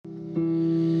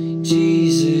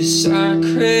Jesus, I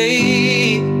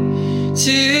crave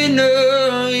to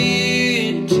know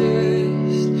you,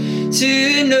 just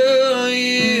to know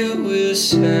you will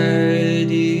satisfy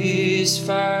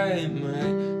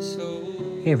my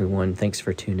soul. Hey everyone, thanks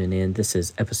for tuning in. This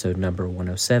is episode number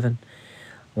 107.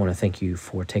 I want to thank you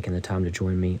for taking the time to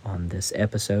join me on this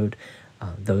episode.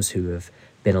 Those who have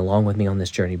been along with me on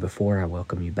this journey before, I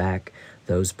welcome you back.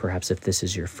 Those, perhaps if this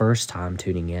is your first time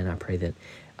tuning in, I pray that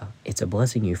it's a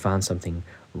blessing you find something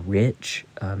rich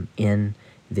in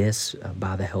this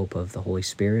by the help of the Holy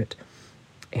Spirit.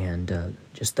 And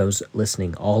just those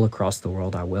listening all across the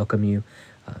world, I welcome you.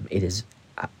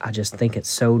 I just think it's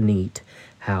so neat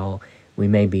how we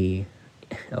may be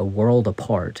a world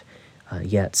apart,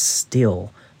 yet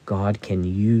still God can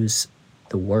use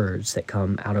the words that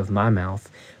come out of my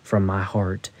mouth from my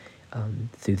heart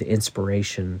through the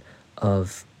inspiration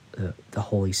of the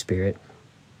Holy Spirit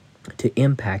to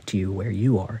impact you where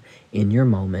you are in your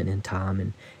moment in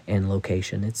time and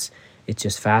location. It's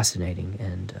just fascinating,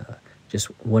 and just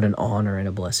what an honor and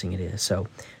a blessing it is. So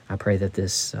I pray that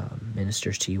this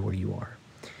ministers to you where you are.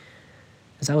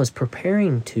 As I was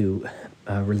preparing to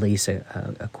release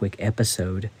a quick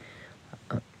episode,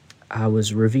 I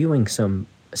was reviewing some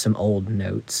old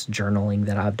notes, journaling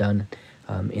that I've done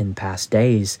in past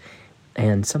days,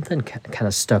 and something kind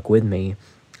of stuck with me.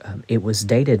 It was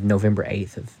dated November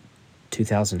 8th of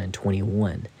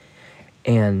 2021,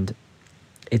 and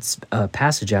it's a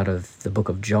passage out of the book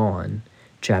of John,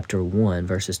 chapter 1,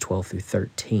 verses 12 through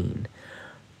 13.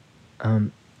 I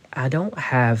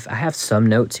have some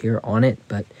notes here on it,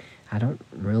 but I don't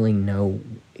really know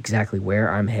exactly where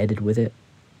I'm headed with it.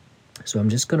 So I'm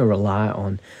just going to rely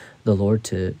on the Lord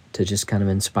to just kind of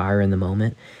inspire in the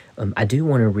moment. I do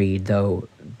want to read, though,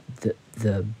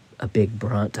 a big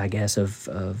brunt, I guess,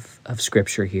 of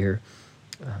Scripture here,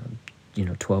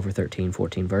 12 or 13,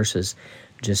 14 verses,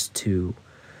 just to,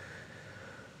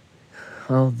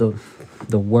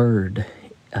 the Word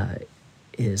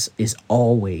is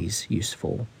always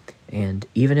useful. And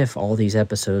even if all these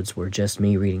episodes were just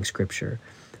me reading Scripture,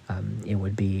 it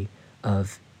would be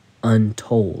of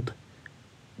untold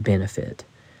benefit.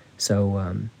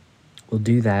 So we'll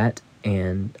do that,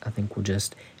 and I think we'll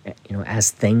just, as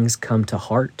things come to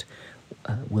heart,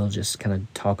 we'll just kind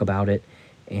of talk about it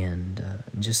and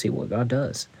just see what God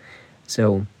does.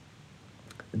 So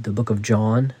the book of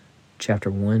John, chapter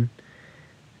 1,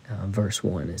 verse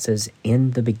 1, it says,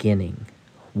 "In the beginning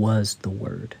was the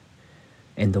Word,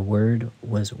 and the Word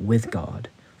was with God,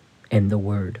 and the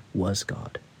Word was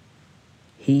God.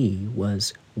 He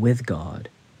was with God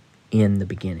in the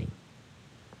beginning.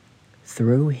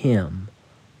 Through him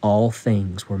all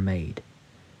things were made.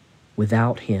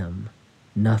 Without him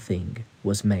nothing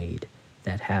was made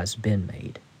that has been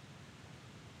made.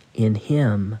 In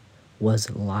him was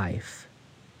life,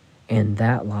 and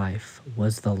that life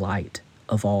was the light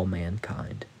of all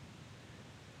mankind.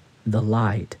 The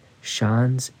light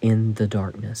shines in the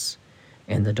darkness,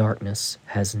 and the darkness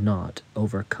has not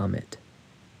overcome it.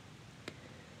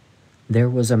 There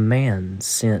was a man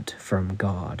sent from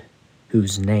God,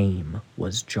 whose name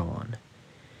was John.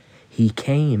 He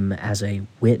came as a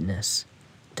witness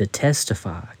to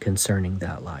testify concerning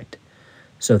that light,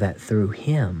 so that through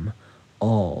him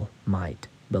all might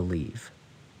believe.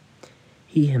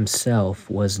 He himself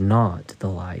was not the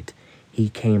light. He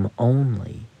came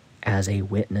only as a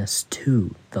witness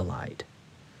to the light.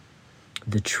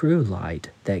 The true light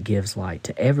that gives light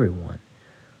to everyone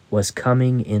was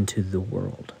coming into the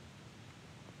world.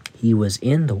 He was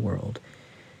in the world,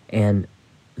 and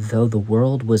though the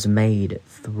world was made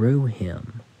through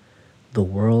him, the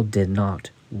world did not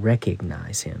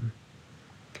recognize him.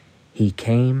 He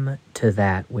came to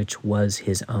that which was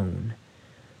his own,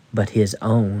 but his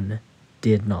own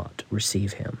did not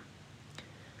receive him.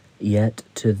 Yet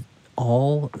to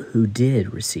all who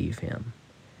did receive him,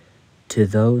 to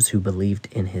those who believed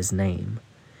in his name,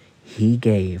 he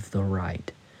gave the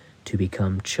right to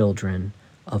become children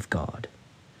of God.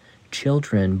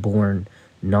 Children born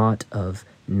not of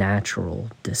natural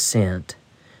descent,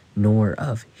 nor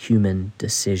of human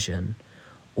decision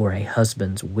or a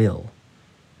husband's will,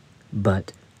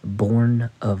 but born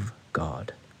of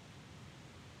God."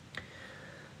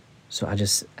 So I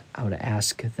would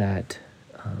ask that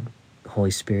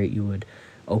Holy Spirit, you would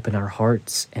open our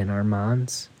hearts and our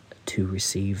minds to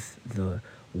receive the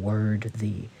word,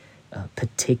 the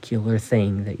particular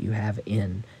thing that you have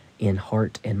in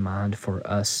heart and mind for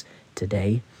us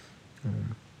today.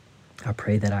 I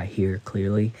pray that I hear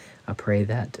clearly. I pray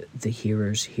that the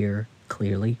hearers hear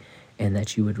clearly, and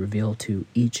that you would reveal to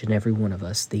each and every one of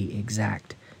us the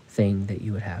exact thing that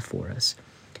you would have for us.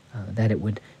 that it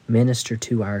would minister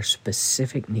to our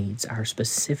specific needs, our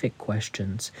specific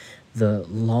questions, the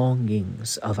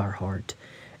longings of our heart,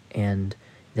 and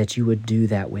that you would do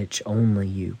that which only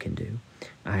you can do.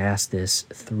 I ask this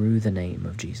through the name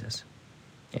of Jesus.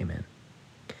 Amen.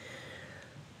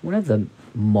 One of the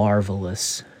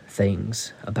marvelous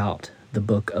things about the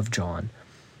book of John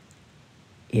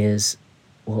is,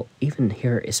 well, even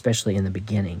here, especially in the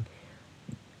beginning,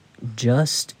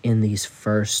 just in these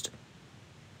first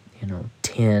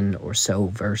 10 or so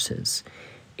verses,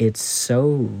 it's so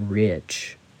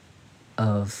rich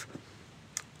of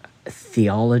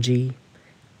theology,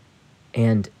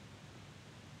 and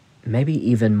maybe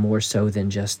even more so than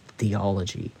just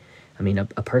theology. I mean, a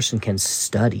person can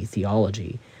study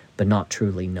theology but not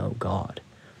truly know God.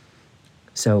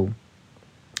 So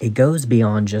it goes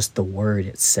beyond just the word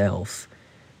itself,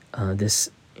 the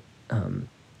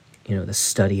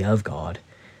study of God.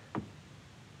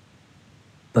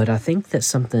 But I think that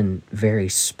something very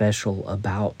special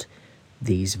about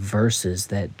these verses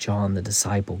that John the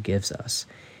disciple gives us,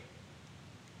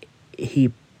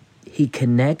 he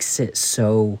connects it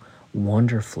so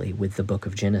wonderfully with the book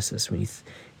of Genesis. When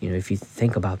if you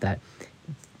think about that,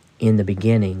 in the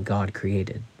beginning, God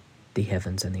created the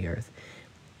heavens and the earth.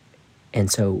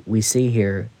 And so we see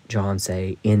here John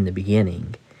say, in the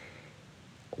beginning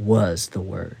was the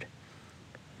Word.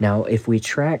 Now, if we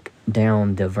track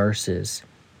down the verses,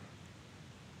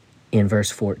 in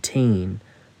verse 14,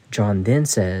 John then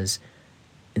says,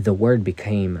 the Word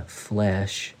became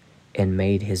flesh and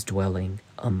made his dwelling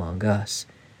among us.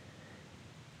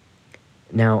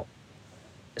 Now,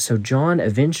 so John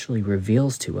eventually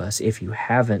reveals to us, if you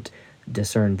haven't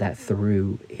discerned that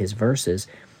through his verses,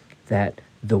 that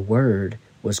the Word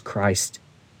was Christ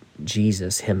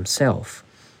Jesus himself.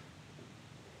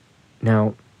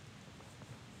 Now,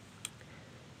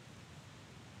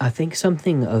 I think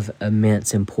something of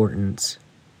immense importance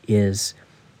is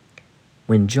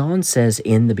when John says,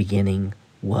 in the beginning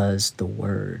was the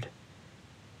Word.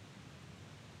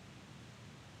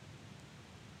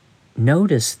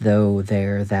 Notice, though,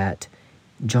 there that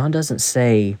John doesn't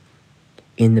say,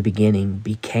 in the beginning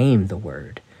became the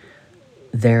Word.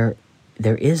 There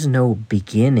is no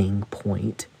beginning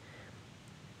point.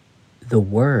 The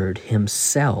Word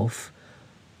himself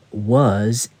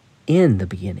was in the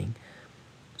beginning.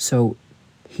 So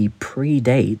he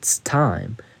predates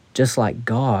time, just like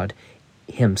God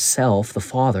himself, the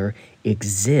Father,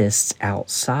 exists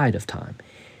outside of time.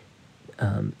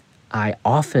 I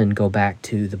often go back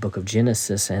to the book of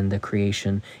Genesis and the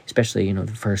creation, especially, the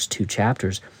first 2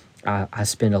 chapters. I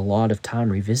spend a lot of time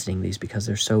revisiting these because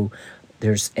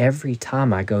there's every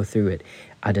time I go through it,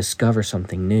 I discover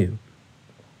something new.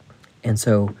 And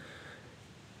so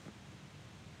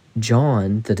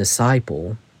John, the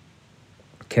disciple,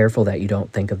 careful that you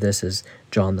don't think of this as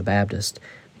John the Baptist.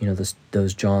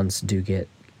 Those Johns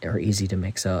are easy to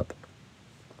mix up.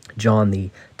 John the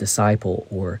disciple,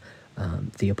 or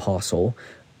the apostle,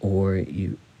 or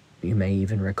you may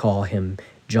even recall him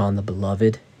John the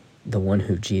Beloved, the one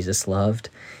who Jesus loved.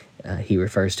 He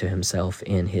refers to himself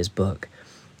in his book.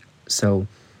 So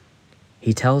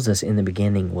he tells us, in the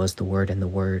beginning was the Word, and the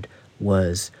Word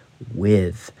was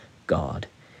with God.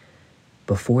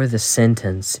 Before the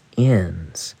sentence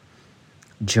ends,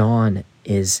 John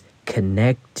is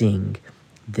connecting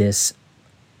this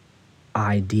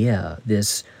idea,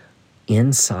 this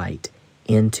insight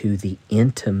into the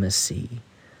intimacy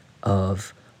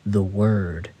of the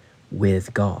Word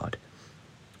with God.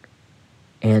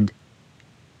 And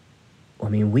I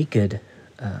mean, we could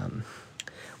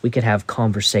have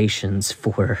conversations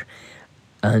for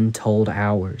untold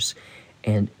hours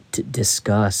and to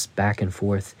discuss back and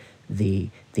forth the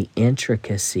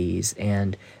intricacies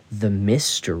and the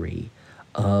mystery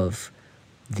of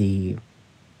the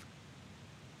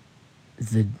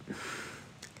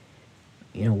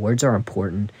words are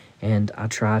important, and I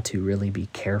try to really be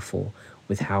careful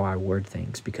with how I word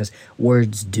things, because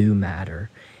words do matter,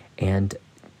 and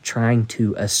trying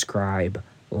to ascribe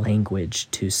language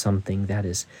to something that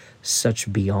is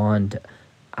such beyond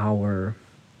our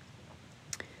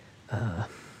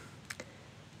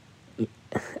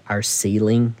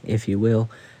ceiling, if you will,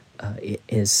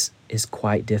 is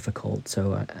quite difficult.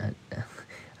 So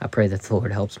I pray that the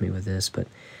Lord helps me with this, but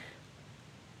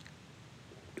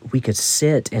we could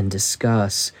sit and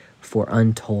discuss for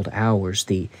untold hours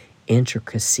the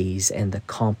intricacies and the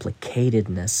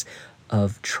complicatedness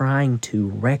of trying to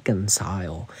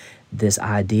reconcile this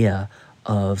idea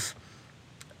of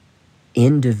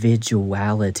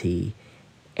individuality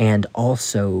and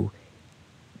also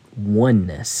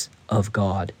oneness of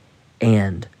God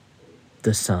and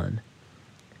the Son.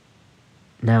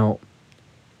 Now,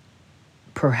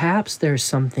 perhaps there's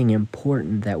something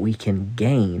important that we can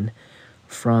gain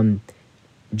from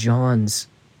John's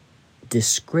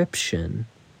description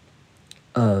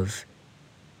of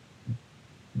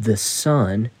the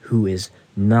Son who is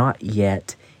not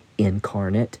yet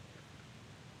incarnate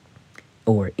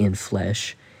or in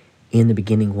flesh. In the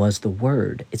beginning was the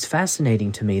Word. It's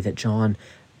fascinating to me that John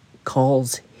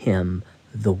calls him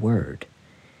the Word.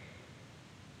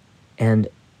 And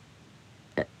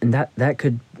that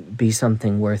could be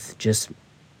something worth just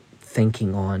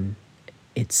thinking on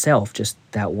itself, just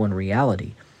that one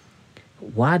reality.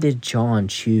 Why did John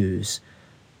choose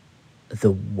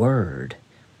the Word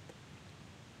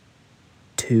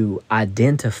to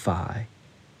identify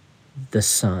the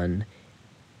Son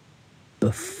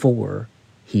before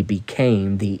he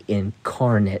became the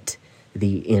incarnate,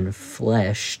 the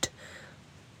enfleshed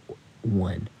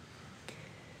one?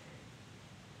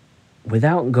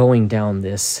 Without going down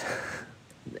this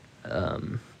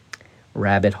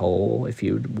rabbit hole, if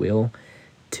you will,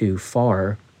 too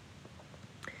far,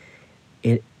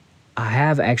 I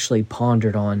have actually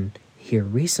pondered on here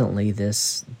recently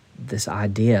this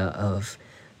idea of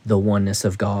the oneness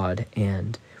of God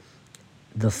and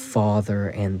the Father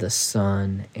and the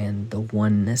Son and the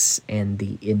oneness and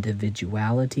the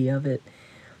individuality of it.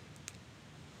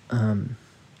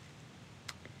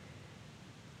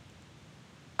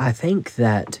 I think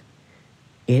that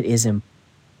it is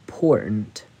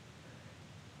important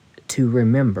to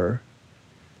remember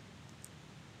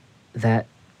that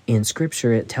in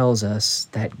Scripture it tells us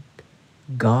that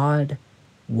God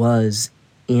was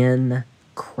in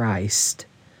Christ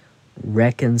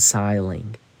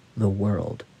reconciling the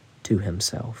world to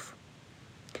himself.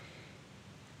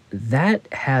 That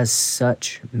has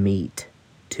such meat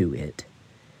to it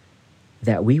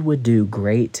that we would do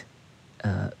great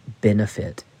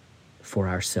benefit for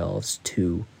ourselves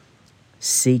to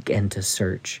seek and to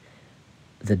search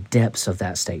the depths of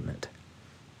that statement.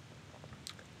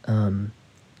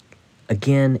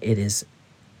 Again, it is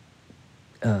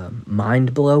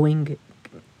mind-blowing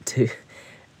to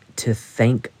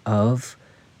think of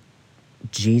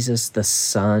Jesus the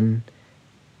Son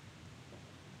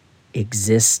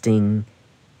existing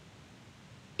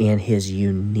in his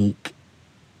unique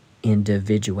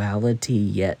individuality,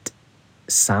 yet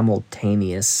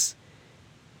simultaneous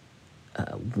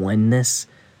oneness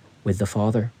with the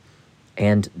Father.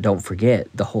 And don't forget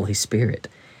the Holy Spirit.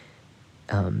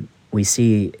 We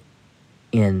see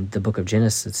in the book of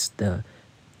Genesis the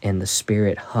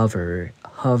Spirit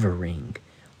hovering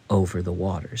over the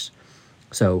waters.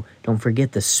 So don't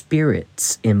forget the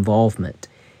Spirit's involvement,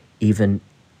 even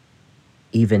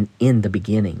in the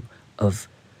beginning of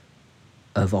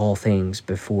all things,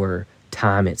 before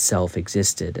time itself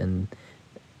existed and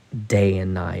day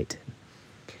and night.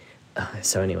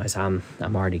 So anyways, I'm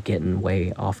already getting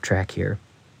way off track here,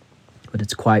 but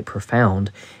it's quite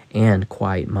profound and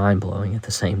quite mind-blowing at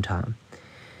the same time.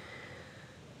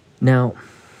 Now,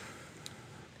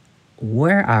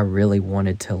 where I really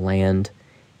wanted to land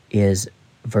is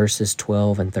verses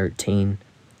 12 and 13,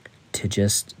 to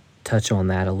just touch on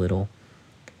that a little.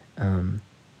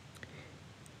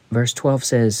 Verse 12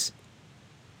 says,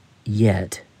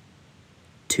 "Yet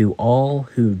to all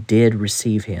who did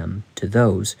receive him, to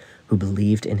those who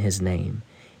believed in his name,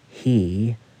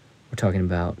 we're talking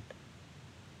about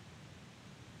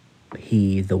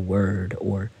he, the Word,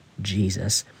 or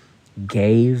Jesus,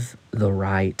 gave the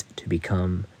right to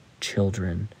become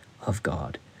children of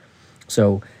God."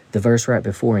 So the verse right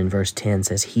before, in verse 10,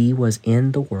 says, "He was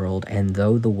in the world, and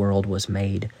though the world was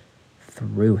made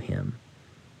through him."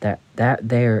 That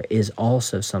there is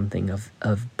also something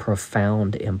of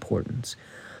profound importance.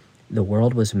 The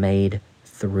world was made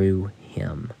through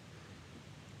him.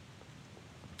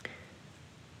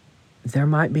 There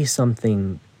might be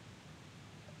something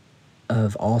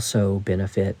of also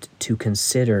benefit to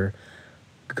consider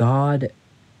God.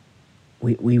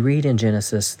 We read in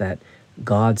Genesis that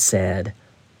God said,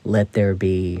 "Let there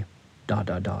be ...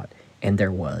 and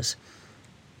there was."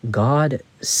 God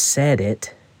said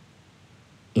it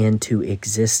into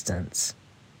existence.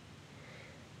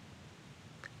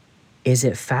 Is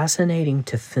it fascinating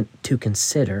to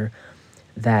consider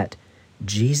that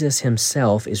Jesus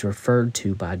himself is referred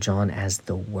to by John as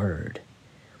the Word?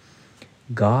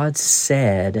 God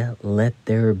said, "Let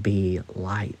there be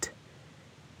light,"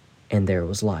 and there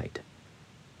was light.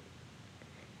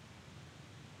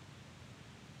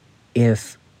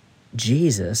 If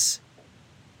Jesus,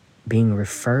 being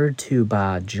referred to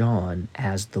by John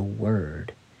as the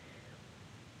Word,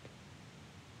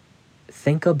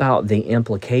 think about the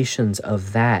implications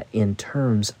of that in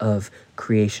terms of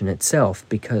creation itself,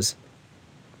 because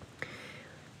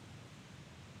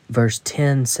verse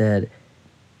 10 said,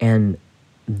 "And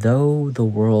though the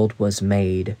world was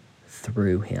made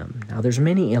through him." Now, there's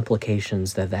many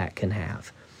implications that can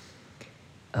have,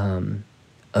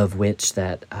 of which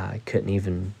that I couldn't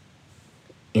even,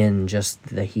 in just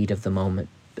the heat of the moment,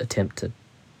 attempt to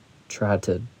try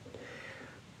to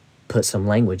put some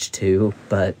language to.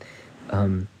 But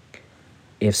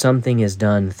if something is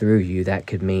done through you, that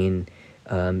could mean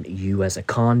you as a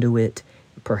conduit,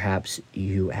 perhaps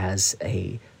you as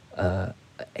a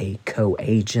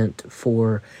co-agent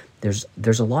for.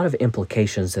 There's a lot of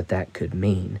implications that could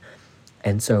mean,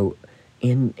 and so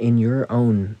in your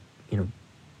own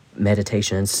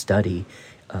meditation and study,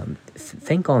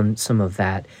 think on some of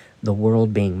that. The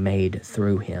world being made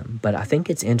through him. But I think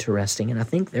it's interesting, and I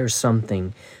think there's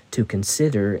something to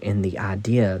consider in the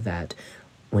idea that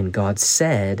when God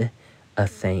said a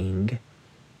thing,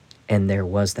 and there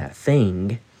was that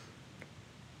thing,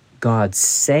 God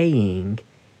saying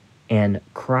and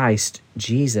Christ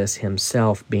Jesus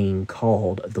himself being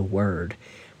called the Word.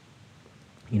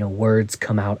 Words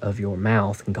come out of your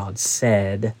mouth, and God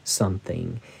said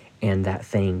something, and that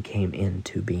thing came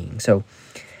into being. So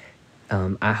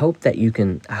I hope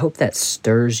that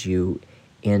stirs you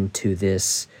into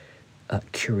this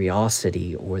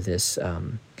curiosity, or this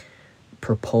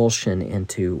propulsion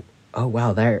into, oh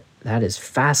wow, that is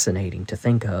fascinating to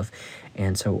think of.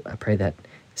 And so I pray that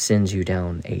sends you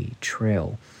down a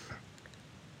trail.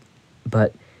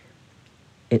 But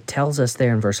it tells us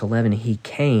there in verse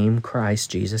 11,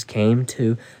 Christ Jesus came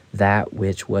to that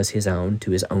which was his own,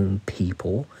 to his own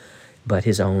people, but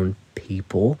his own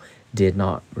people did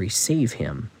not receive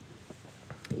him.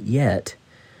 Yet,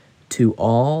 to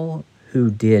all who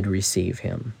did receive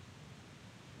him,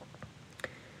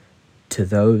 to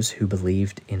those who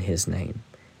believed in his name.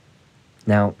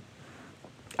 Now,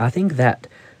 I think that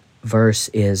verse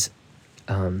is,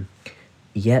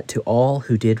 yet to all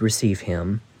who did receive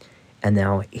him, and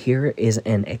now here is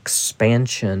an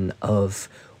expansion of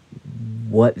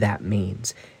what that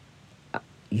means.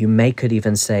 You could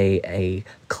even say a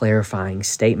clarifying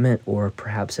statement, or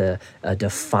perhaps a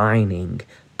defining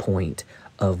point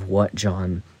of what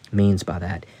John means by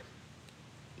that.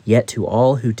 Yet to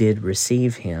all who did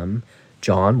receive him,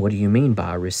 John, what do you mean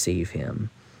by receive him?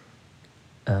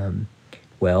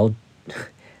 Well,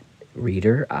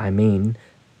 reader, I mean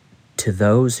to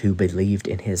those who believed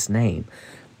in his name.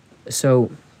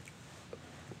 So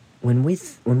when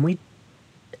we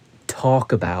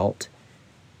talk about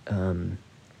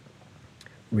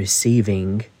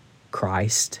receiving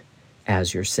Christ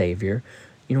as your Savior,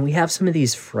 we have some of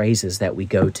these phrases that we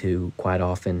go to quite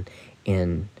often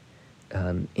in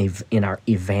our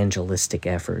evangelistic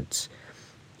efforts,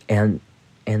 and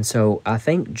so I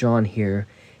think John here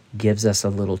gives us a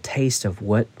little taste of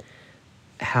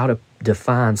how to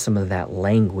define some of that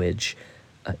language.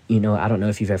 I don't know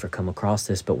if you've ever come across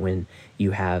this, but when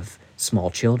you have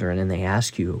small children and they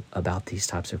ask you about these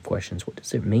types of questions, what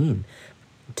does it mean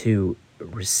to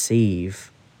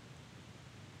receive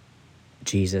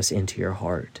Jesus into your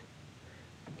heart?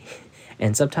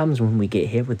 And sometimes when we get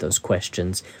hit with those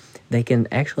questions, they can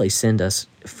actually send us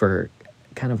for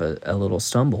kind of a little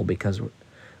stumble, because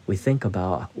we think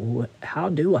about, how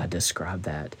do I describe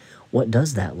that? What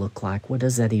does that look like? What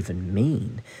does that even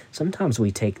mean? Sometimes we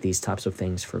take these types of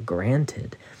things for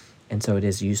granted, and so it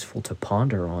is useful to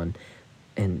ponder on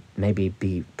and maybe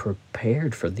be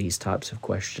prepared for these types of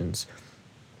questions.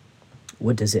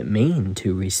 What does it mean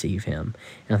to receive him?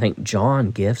 And I think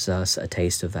John gives us a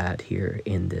taste of that here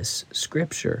in this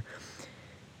scripture.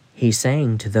 He's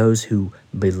saying to those who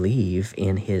believe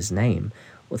in his name.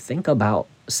 Well, think about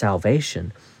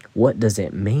salvation. What does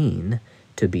it mean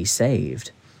to be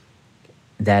saved?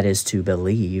 That is to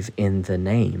believe in the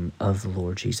name of the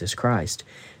Lord Jesus Christ.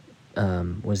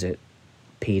 Was it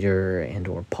Peter and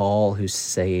or Paul who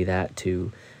say that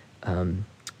to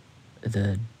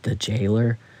the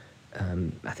jailer?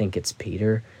 I think it's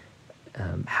Peter.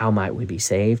 How might we be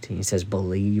saved? And he says,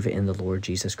 believe in the Lord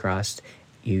Jesus Christ,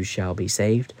 you shall be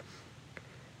saved.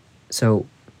 So,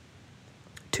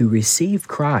 to receive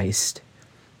Christ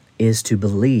is to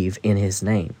believe in his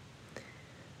name.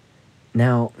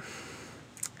 Now,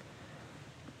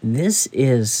 this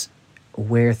is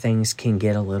where things can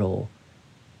get a little,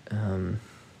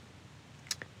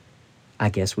 I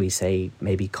guess we say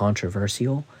maybe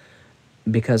controversial,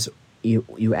 because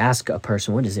you ask a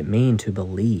person, what does it mean to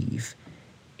believe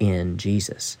in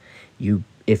Jesus?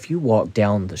 If you walk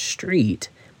down the street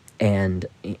and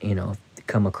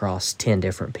come across 10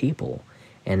 different people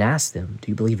and ask them,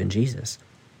 do you believe in Jesus?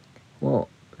 Well,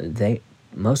 they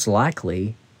most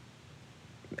likely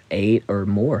 8 or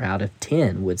more out of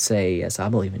 10 would say, yes, I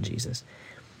believe in Jesus.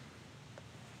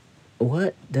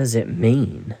 what does it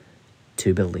mean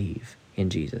to believe in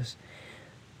Jesus?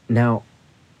 Now,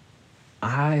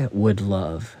 I would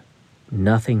love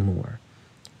nothing more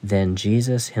than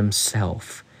Jesus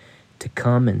himself to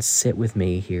come and sit with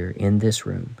me here in this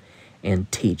room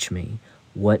and teach me,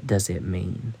 what does it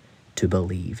mean to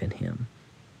believe in him?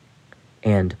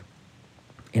 And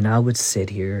I would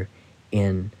sit here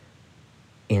in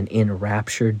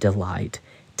enraptured delight,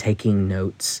 taking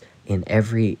notes in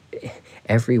every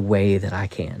way that I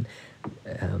can,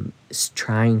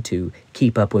 trying to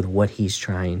keep up with what he's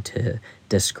trying to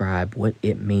describe, what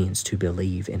it means to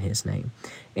believe in his name.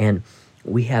 And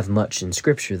we have much in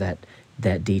Scripture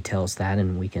that details that,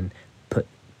 and we can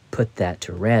put that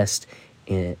to rest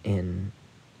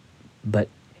but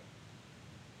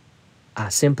I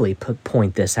simply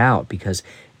point this out because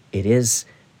it is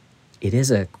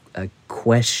a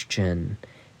question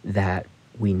that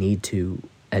we need to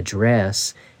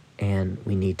address and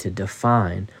we need to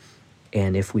define.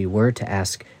 And if we were to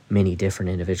ask many different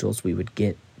individuals, we would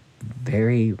get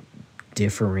very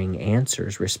differing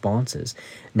answers, responses.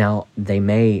 Now, they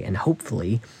may, and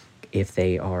hopefully, if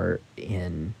they are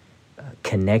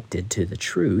connected to the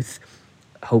truth,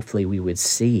 hopefully we would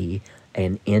see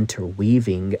an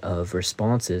interweaving of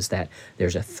responses, that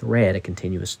there's a thread, a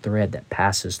continuous thread that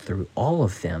passes through all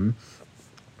of them,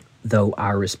 though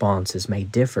our responses may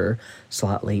differ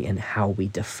slightly in how we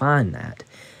define that.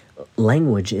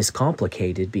 Language is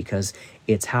complicated because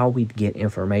it's how we get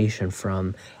information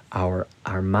from our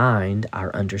mind,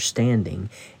 our understanding,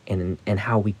 and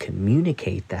how we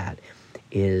communicate that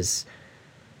is,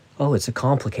 it's a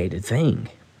complicated thing.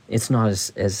 It's not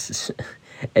as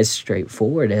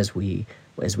straightforward as we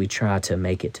try to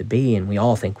make it to be, and we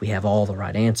all think we have all the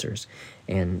right answers.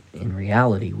 And in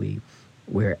reality,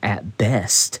 we're at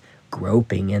best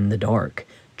groping in the dark,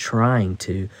 trying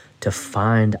to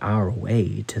find our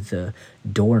way to the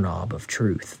doorknob of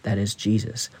truth, that is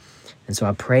Jesus. And so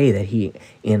I pray that he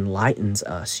enlightens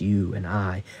us, you and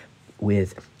I,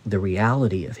 with the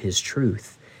reality of his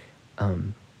truth.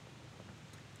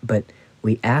 But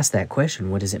we ask that question,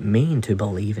 what does it mean to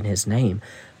believe in his name?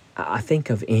 I think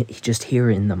of it just here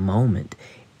in the moment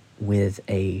with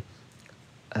a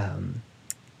kind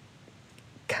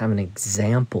of an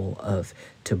example of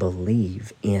to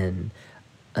believe in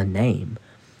a name.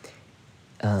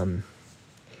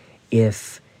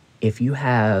 If you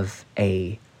have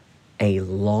a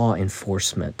law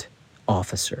enforcement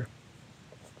officer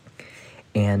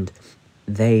and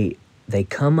they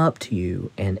come up to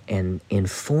you and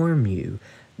inform you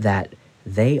that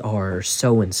they are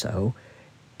so-and-so,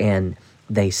 and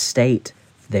they state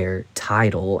their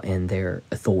title and their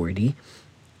authority,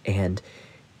 and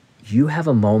you have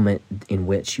a moment in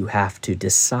which you have to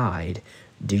decide,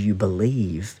 do you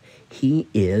believe he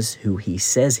is who he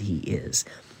says he is?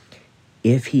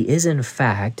 If he is in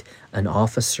fact an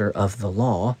officer of the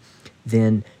law,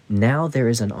 then now there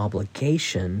is an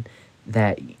obligation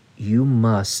that you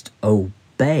must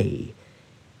obey.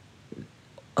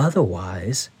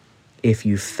 Otherwise, if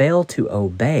you fail to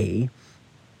obey,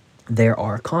 there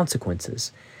are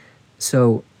consequences.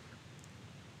 So,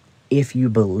 if you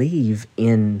believe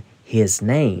in his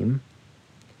name,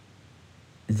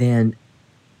 then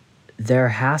there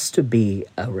has to be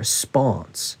a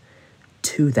response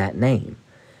to that name.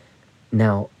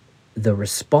 Now, the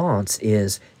response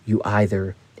is you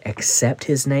either accept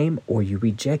his name or you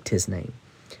reject his name.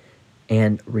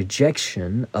 And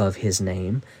rejection of his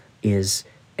name is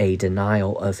a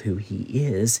denial of who he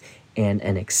is, and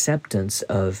an acceptance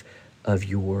of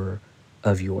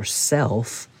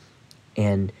yourself,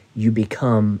 and you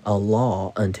become a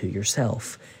law unto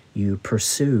yourself. You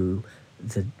pursue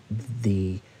the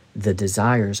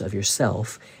desires of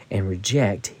yourself and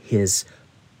reject his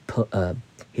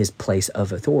place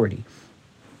of authority.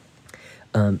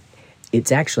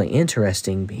 It's actually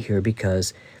interesting here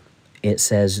because it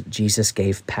says Jesus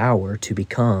gave power to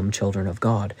become children of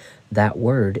God. That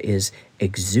word is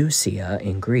exousia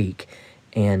in Greek,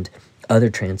 and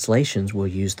other translations will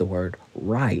use the word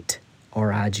right,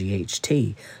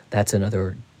 R-I-G-H-T. That's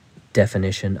another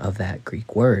definition of that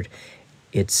Greek word.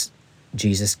 It's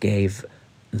Jesus gave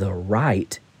the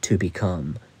right to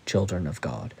become children of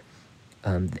God.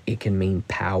 It can mean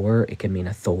power, it can mean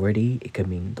authority, it could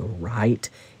mean the right,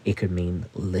 it could mean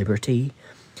liberty.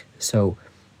 So,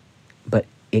 but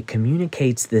it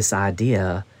communicates this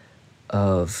idea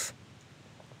of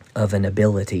an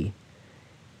ability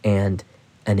and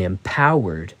an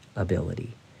empowered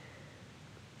ability.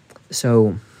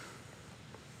 So,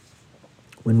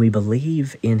 when we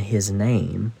believe in his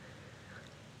name,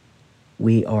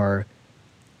 we are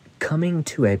coming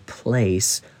to a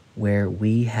place where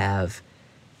we have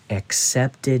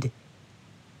accepted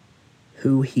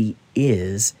who he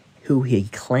is, who he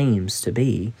claims to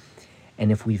be,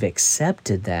 and if we've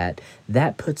accepted that,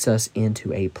 that puts us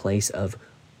into a place of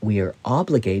we are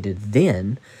obligated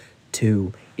then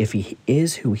to, if he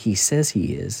is who he says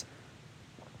he is,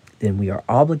 then we are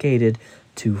obligated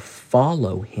to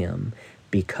follow him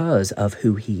because of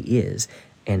who he is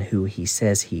and who he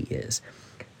says he is.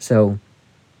 So,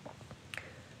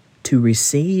 to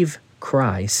receive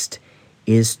Christ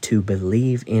is to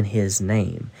believe in his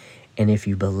name. And if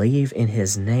you believe in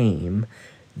his name,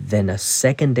 then a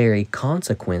secondary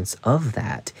consequence of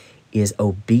that is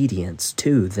obedience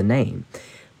to the name.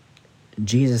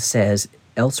 Jesus says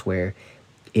elsewhere,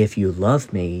 if you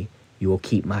love me, you will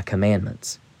keep my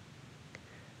commandments.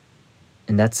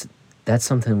 And that's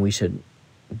something we should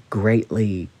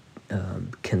greatly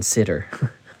consider.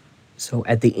 So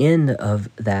at the end of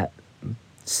that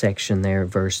section there,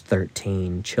 verse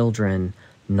 13, children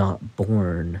not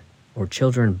born, or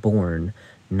children born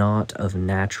not of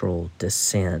natural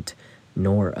descent,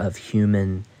 nor of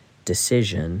human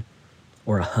decision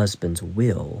or a husband's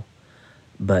will,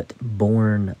 but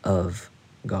born of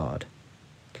God.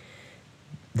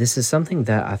 This is something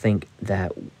that I think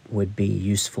that would be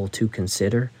useful to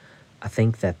consider. I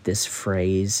think that this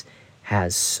phrase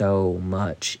has so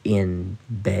much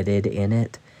embedded in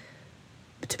it,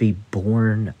 to be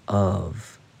born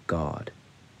of God.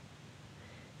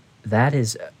 That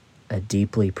is a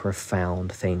deeply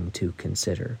profound thing to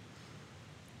consider.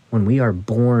 When we are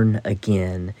born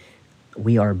again,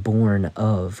 we are born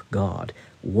of God.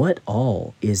 What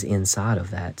all is inside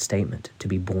of that statement, to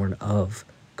be born of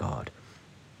God?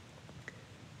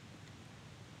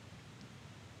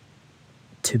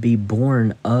 To be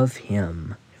born of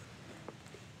him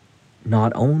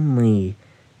not only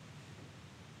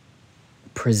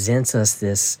presents us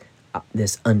this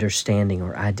understanding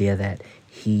or idea that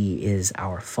he is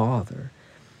our Father,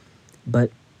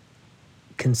 but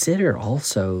consider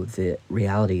also the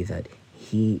reality that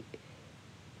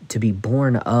to be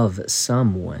born of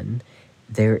someone,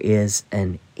 there is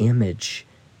an image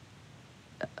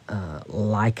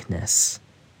likeness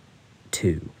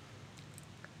to,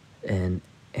 and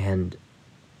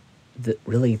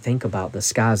really think about the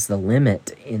sky's the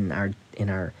limit in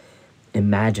our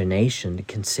imagination to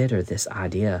consider this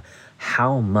idea,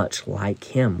 how much like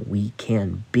him we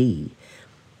can be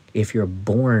if you're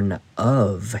born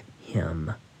of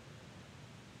him.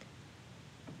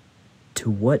 To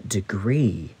what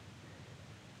degree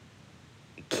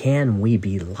can we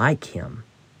be like him?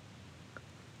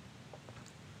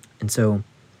 And so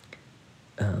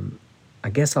I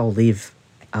guess I'll leave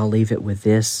it with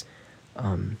this.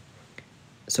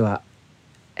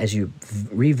 As you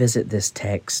revisit this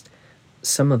text,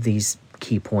 some of these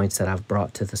key points that I've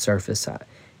brought to the surface, I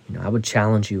would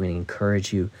challenge you and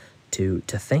encourage you to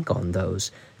think on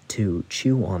those, to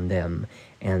chew on them,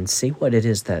 and see what it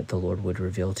is that the Lord would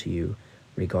reveal to you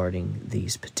regarding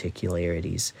these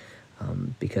particularities,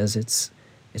 because it's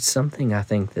something I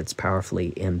think that's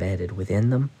powerfully embedded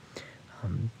within them.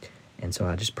 And so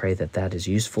I just pray that is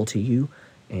useful to you,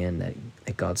 and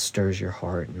that God stirs your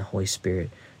heart and the Holy Spirit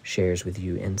shares with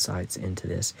you insights into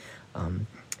this.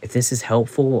 If this is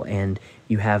helpful and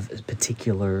you have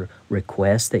particular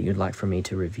requests that you'd like for me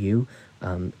to review,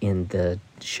 in the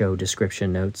show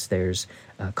description notes, there's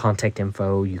contact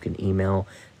info. You can email,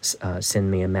 send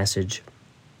me a message,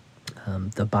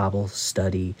 the Bible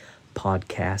Study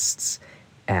Podcasts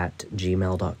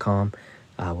 @gmail.com.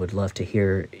 I would love to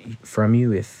hear from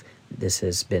you if this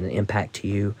has been an impact to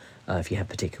you, if you have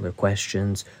particular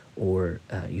questions, or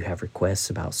you have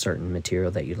requests about certain material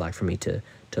that you'd like for me to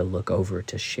look over,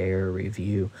 to share,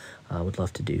 review. I would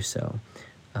love to do so.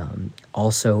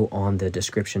 Also, on the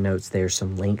description notes, there's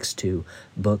some links to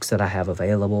books that I have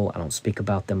available. I don't speak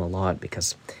about them a lot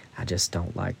because I just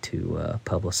don't like to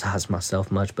publicize myself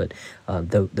much, but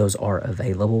those are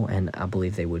available, and I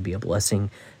believe they would be a blessing.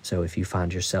 So if you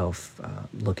find yourself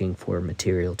looking for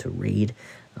material to read,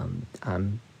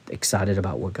 I'm excited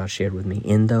about what God shared with me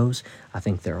in those. I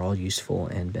think they're all useful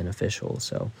and beneficial,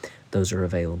 so those are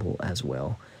available as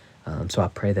well. So I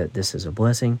pray that this is a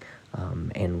blessing,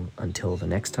 and until the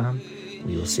next time,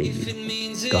 we will see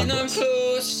you. God bless.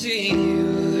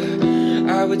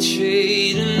 I would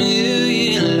trade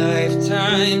 1,000,000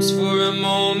 lifetimes for a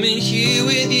moment here.